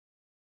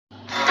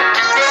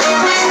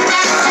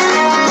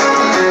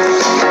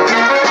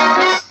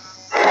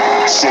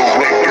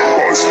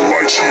Buzz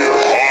Lightyear,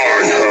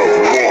 I have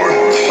won.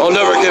 I'll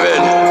never give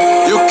in.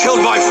 You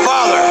killed my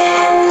father.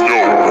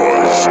 No,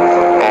 Buzz. I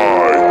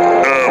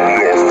am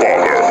your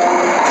father.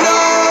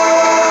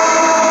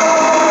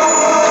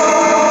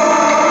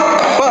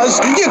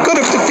 Buzz, you could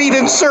have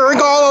defeated Zurg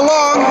all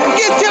along.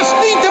 You just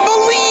need to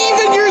believe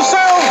in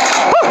yourself.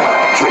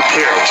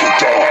 Prepare to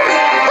die.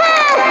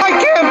 I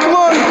can't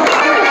look.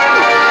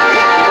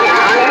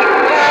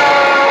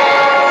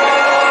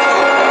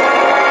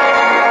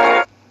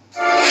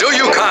 Do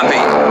you copy?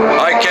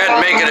 I can't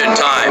make it in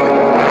time.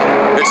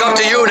 It's up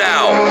to you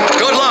now.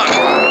 Good luck.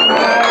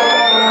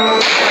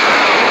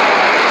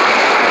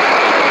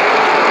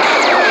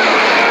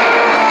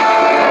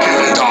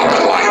 Get up,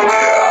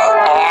 Lightyear.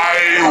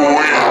 I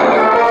win.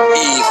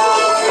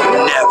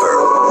 Evil never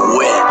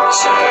wins.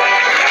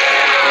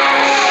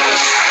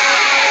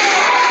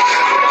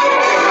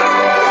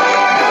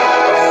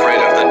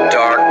 Afraid of the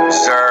dark,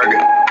 Zurg?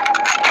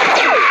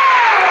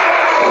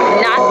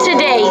 Not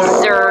today,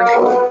 Zurg.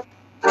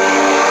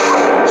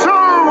 So,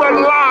 at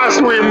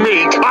last we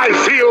meet. I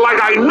feel like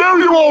I know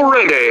you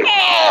already.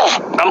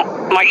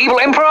 My evil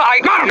emperor,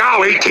 Not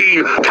now,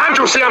 18. Can't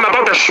you see I'm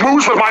about to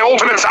schmooze with my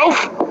alternate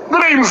self? The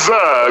name's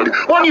Zurg,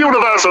 one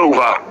universe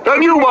over.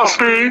 And you must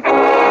be...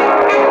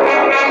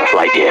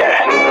 Lightyear.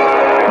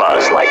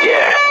 Buzz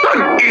Lightyear.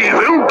 An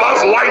evil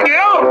Buzz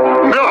Lightyear?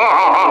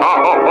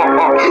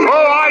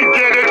 Oh, I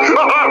get it.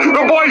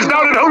 The boys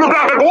down in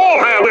holographic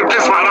warfare with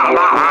this one.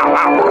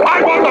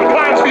 I want the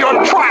plans for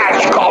your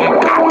trash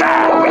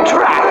compactor.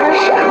 Trash.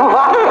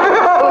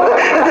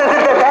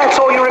 That's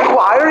all you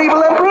require,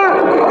 evil emperor?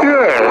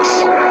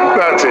 Yes,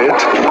 that's it.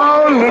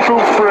 Our little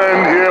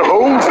friend here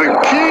holds the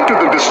key to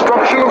the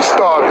destruction of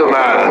Star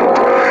Command.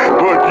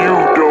 But you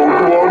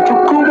don't want to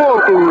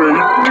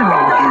cooperate, do you?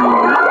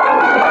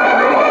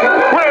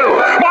 Well,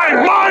 my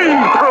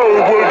mind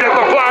probe will get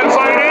the plans I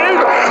need.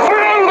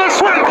 Throw the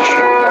switch!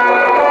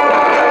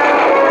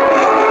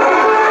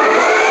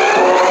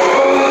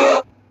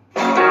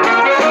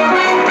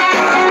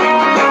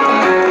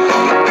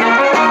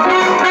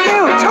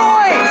 New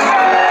toys!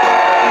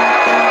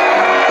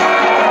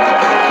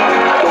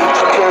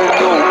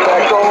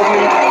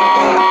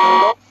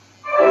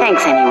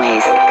 Thanks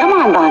anyways. Come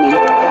on, Bonnie.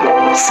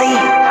 See,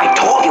 I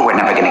told you we're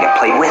never gonna get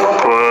played with.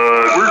 But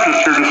we're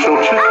just here to sell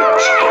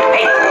chickens.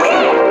 Hey,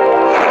 wait!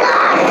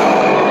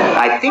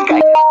 I think I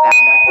found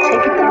our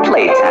ticket to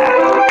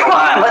playtime. Come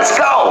on, let's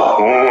go!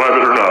 Oh, I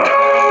better not.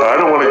 I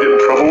don't want to get in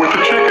trouble with the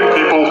chicken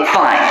people.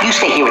 Fine, you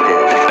stay here with the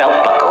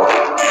belt buckle.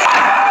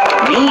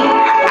 Me?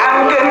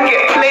 I'm gonna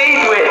get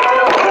played with.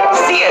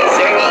 See ya,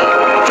 Zurgy.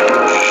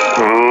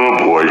 Oh,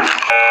 boy.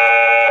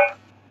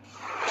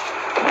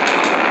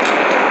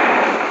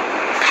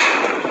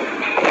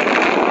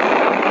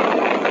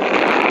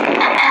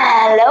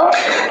 Hello?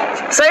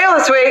 Sale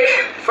this week.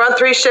 Front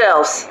 3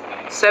 shelves.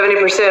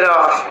 70%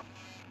 off.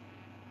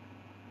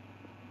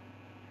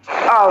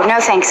 Oh, no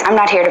thanks. I'm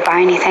not here to buy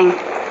anything.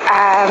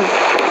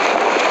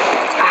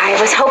 I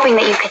was hoping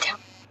that you could tell me.